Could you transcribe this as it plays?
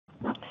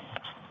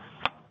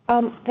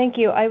Thank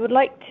you. I would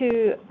like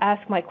to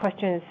ask my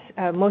questions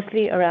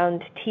mostly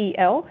around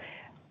TL.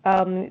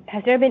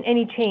 Has there been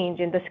any change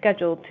in the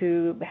schedule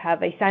to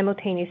have a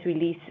simultaneous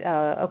release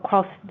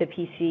across the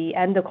PC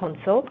and the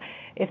console?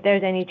 If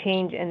there's any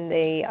change in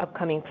the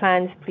upcoming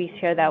plans, please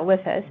share that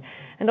with us.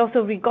 And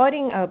also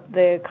regarding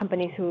the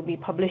companies who will be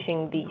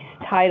publishing these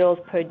titles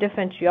per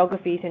different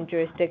geographies and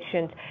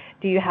jurisdictions,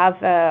 do you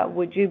have,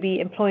 would you be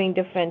employing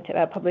different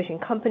publishing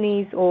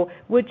companies, or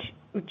which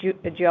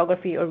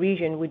geography or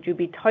region would you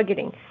be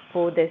targeting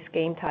for this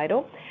game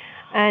title?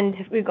 And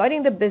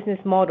regarding the business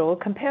model,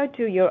 compared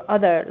to your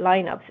other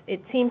lineups,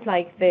 it seems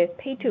like the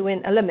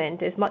pay-to-win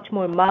element is much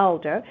more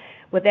milder.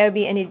 Would there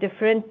be any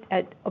different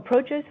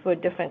approaches for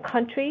different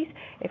countries?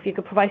 If you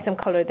could provide some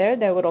color there,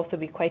 that would also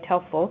be quite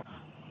helpful.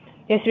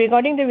 Yes,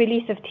 regarding the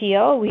release of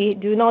TL, we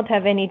do not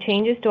have any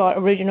changes to our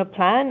original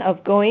plan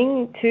of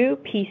going to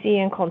PC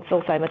and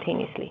console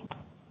simultaneously.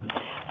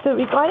 So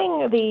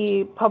regarding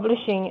the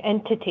publishing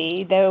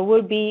entity, there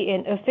will be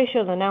an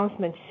official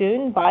announcement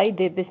soon by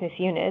the business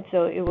unit,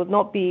 so it would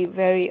not be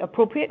very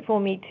appropriate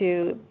for me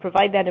to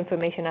provide that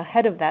information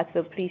ahead of that,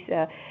 so please,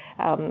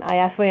 I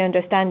ask for your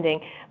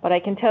understanding. But I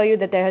can tell you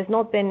that there has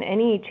not been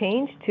any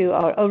change to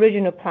our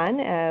original plan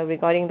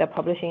regarding the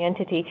publishing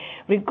entity.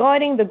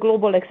 Regarding the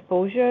global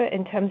exposure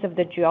in terms of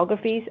the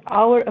geographies,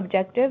 our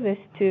objective is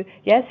to,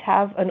 yes,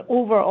 have an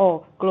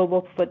overall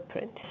global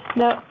footprint.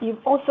 Now,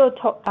 you've also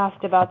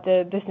asked about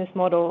the business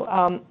model.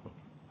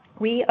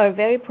 We are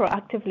very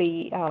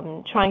proactively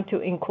trying to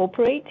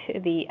incorporate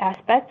the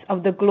aspects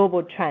of the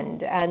global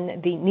trend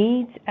and the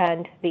needs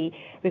and the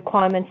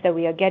requirements that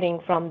we are getting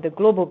from the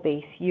global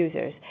base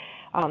users.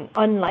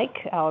 Unlike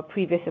our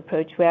previous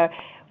approach, where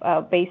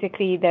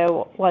basically there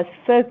was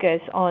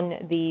focus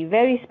on the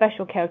very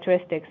special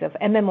characteristics of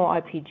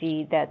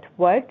MMORPG that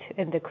worked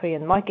in the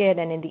Korean market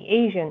and in the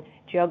Asian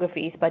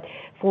geographies. But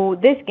for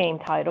this game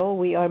title,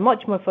 we are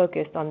much more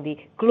focused on the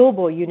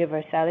global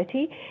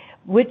universality,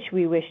 which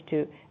we wish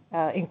to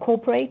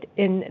incorporate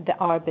in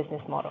our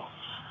business model.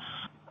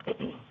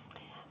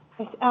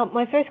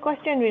 My first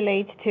question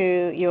relates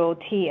to your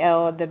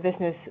TL, the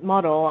business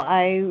model.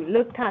 I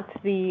looked at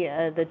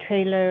the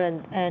trailer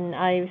and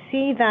I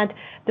see that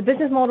the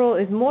business model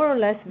is more or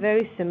less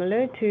very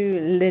similar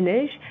to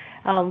Lineage.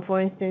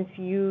 For instance,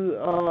 you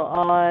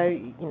are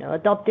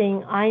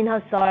adopting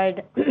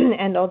Einhasad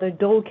and other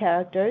dual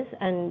characters,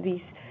 and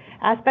these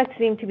aspects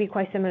seem to be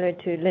quite similar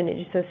to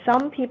Lineage. So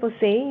some people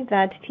say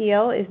that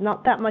TL is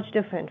not that much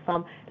different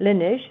from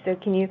Lineage. So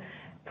can you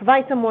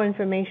provide some more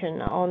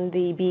information on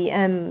the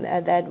BM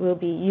that will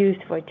be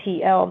used for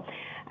TL?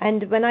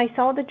 And when I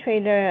saw the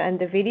trailer and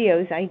the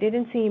videos, I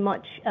didn't see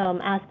much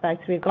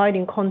aspects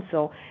regarding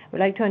console. I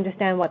would like to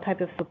understand what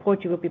type of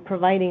support you will be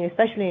providing,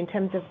 especially in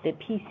terms of the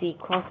PC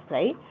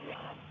crossplay.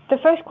 The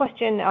first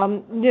question,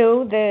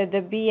 no,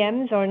 the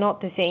BMs are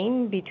not the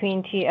same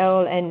between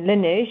TL and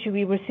Lineage.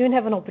 We will soon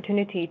have an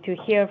opportunity to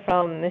hear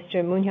from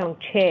Mr. Moon-hyung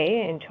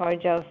Choi, in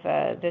charge of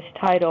this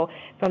title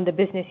from the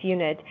business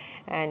unit,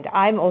 and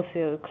I'm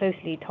also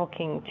closely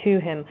talking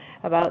to him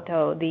about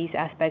these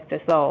aspects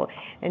as well.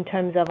 In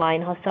terms of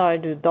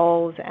Einhasad, the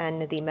dolls,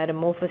 and the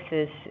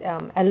metamorphosis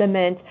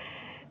element,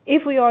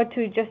 if we are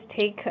to just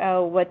take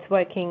what's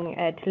working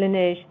at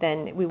Lineage,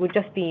 then we would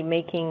just be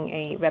making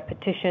a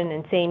repetition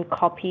and same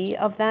copy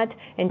of that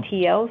in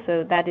TL,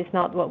 so that is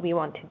not what we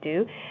want to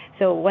do.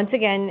 So once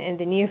again, in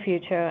the near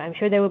future, I'm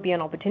sure there will be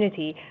an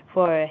opportunity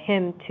for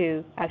him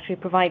to actually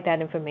provide that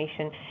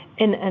information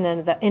in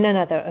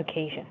another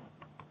occasion.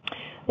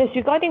 Yes,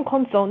 regarding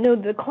console, no,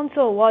 the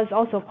console was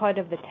also part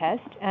of the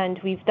test, and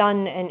we've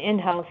done an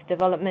in-house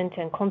development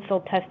and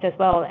console test as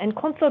well. And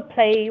console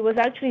play was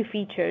actually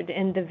featured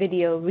in the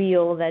video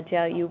reel that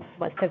you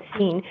must have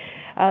seen.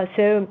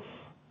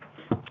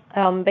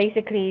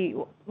 Basically,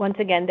 once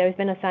again, there's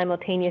been a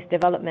simultaneous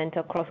development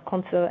across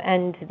console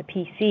and the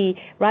PC.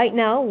 Right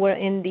now, we're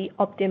in the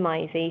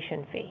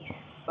optimization phase.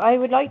 I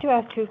would like to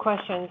ask two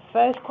questions.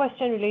 First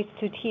question relates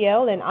to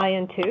TL and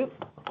Ion 2.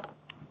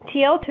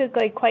 TL took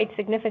a quite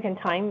significant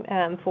time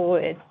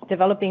for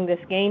developing this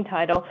game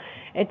title.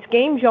 Its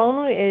game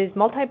genre is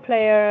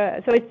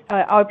multiplayer, so it's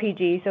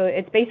RPG, so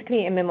it's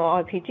basically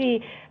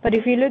MMORPG. But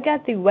if you look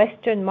at the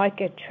Western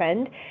market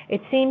trend,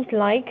 it seems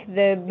like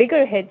the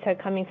bigger hits are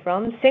coming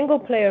from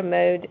single-player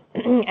mode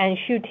and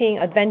shooting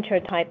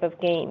adventure type of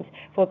games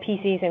for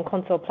PCs and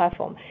console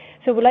platform.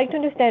 So we'd like to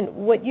understand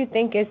what you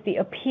think is the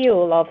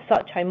appeal of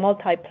such a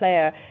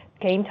multiplayer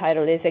game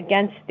title is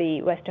against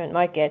the Western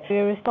market.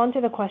 We'll respond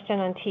to the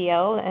question on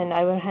TL, and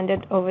I will hand it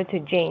over to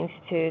James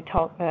to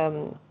talk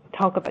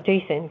about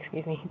Jason,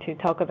 to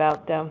talk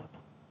about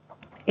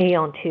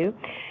Aeon 2.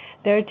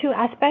 There are two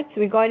aspects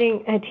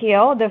regarding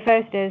TL. The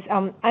first is,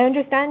 I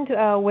understand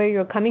where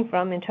you're coming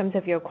from in terms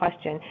of your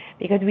question,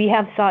 because we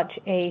have such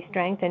a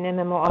strength in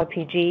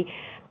MMORPG.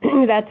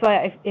 That's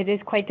why it is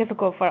quite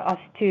difficult for us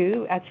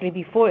to actually,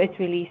 before its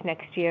release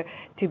next year,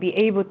 to be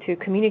able to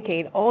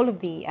communicate all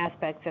of the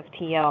aspects of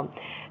TL.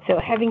 So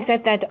having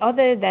said that,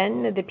 other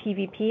than the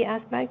PvP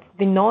aspects,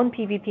 the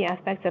non-PvP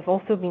aspects have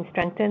also been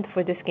strengthened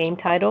for this game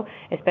title,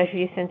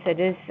 especially since it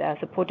is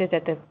supported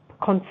at the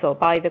console,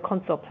 by the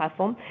console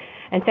platform.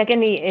 And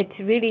secondly, it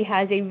really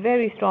has a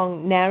very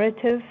strong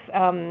narrative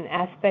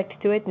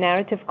aspect to it,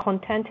 narrative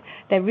content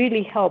that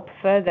really help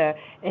further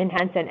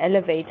enhance and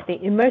elevate the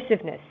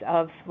immersiveness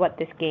of what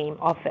this game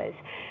offers.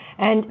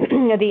 And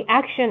the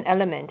action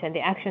element and the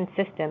action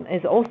system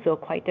is also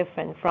quite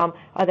different from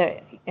other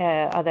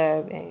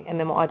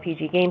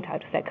MMORPG game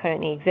titles that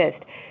currently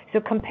exist. So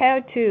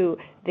compared to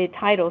the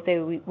titles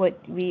that what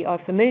we are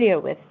familiar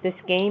with, this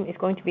game is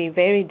going to be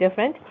very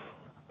different.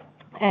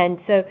 And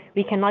so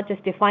we cannot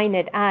just define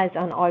it as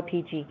an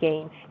RPG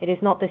game. It is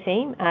not the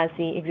same as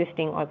the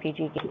existing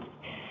RPG games.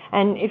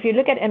 And if you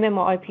look at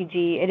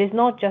MMORPG, it is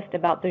not just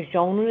about the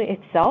genre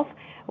itself.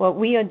 What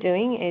we are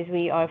doing is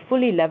we are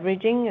fully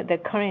leveraging the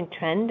current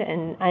trend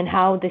and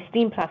how the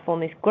Steam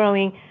platform is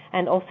growing,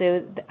 and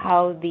also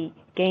how the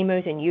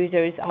gamers and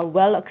users are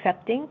well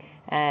accepting,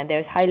 and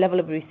there's high level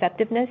of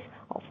receptiveness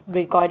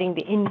regarding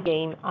the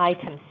in-game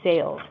item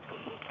sales.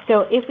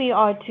 So if we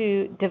are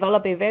to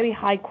develop a very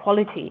high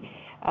quality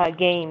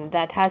game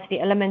that has the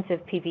elements of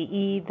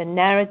PvE, the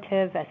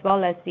narrative, as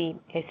well as a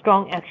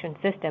strong action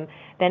system,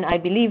 then I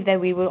believe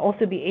that we will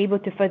also be able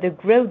to further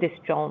grow this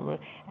genre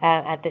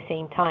at the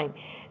same time.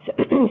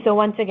 So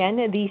once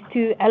again, these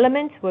two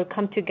elements will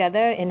come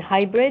together in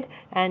hybrid,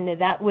 and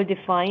that will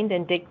define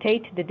and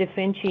dictate the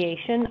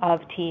differentiation of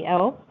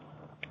TL.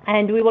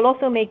 And we will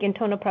also make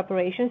internal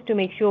preparations to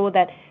make sure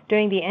that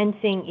during the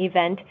NSYNC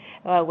event,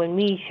 when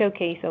we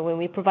showcase or when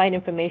we provide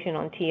information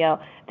on TL,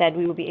 that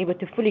we will be able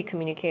to fully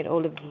communicate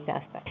all of these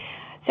aspects.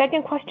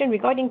 Second question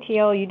regarding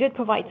TL, you did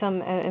provide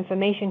some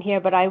information here,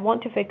 but I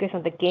want to focus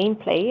on the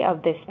gameplay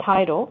of this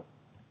title.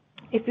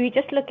 If we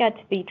just look at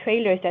the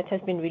trailers that has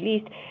been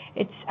released,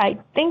 I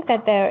think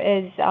that there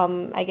is,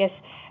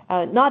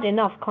 not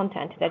enough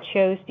content that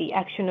shows the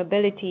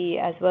actionability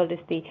as well as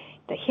the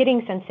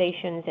hitting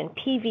sensations and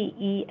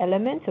PvE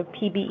elements or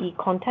PvE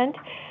content.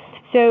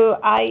 So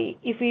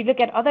if we look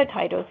at other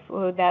titles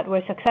that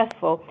were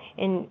successful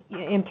in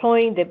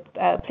employing the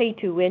play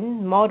to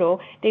win model,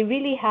 they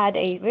really had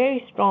a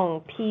very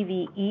strong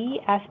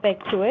PvE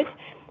aspect to it.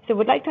 So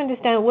we'd like to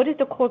understand, what is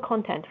the core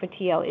content for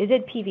TL? Is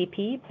it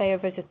PvP, player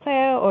versus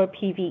player, or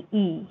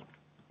PvE?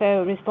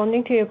 So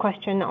responding to your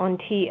question on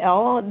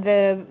TL,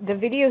 the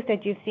videos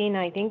that you've seen,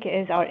 I think,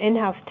 is our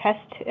in-house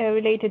test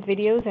related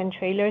videos and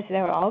trailers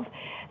thereof.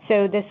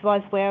 So this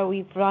was where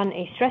we've run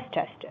a stress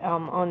test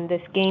on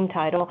this game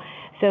title.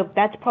 So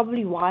that's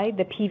probably why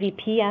the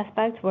PvP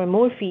aspects were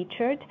more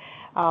featured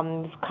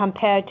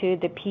compared to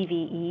the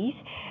PvEs.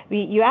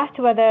 You asked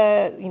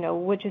whether,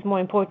 which is more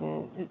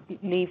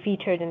importantly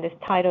featured in this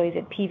title, is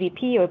it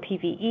PvP or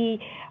PvE?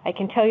 I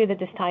can tell you that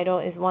this title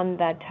is one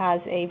that has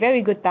a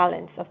very good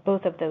balance of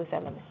both of those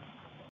elements.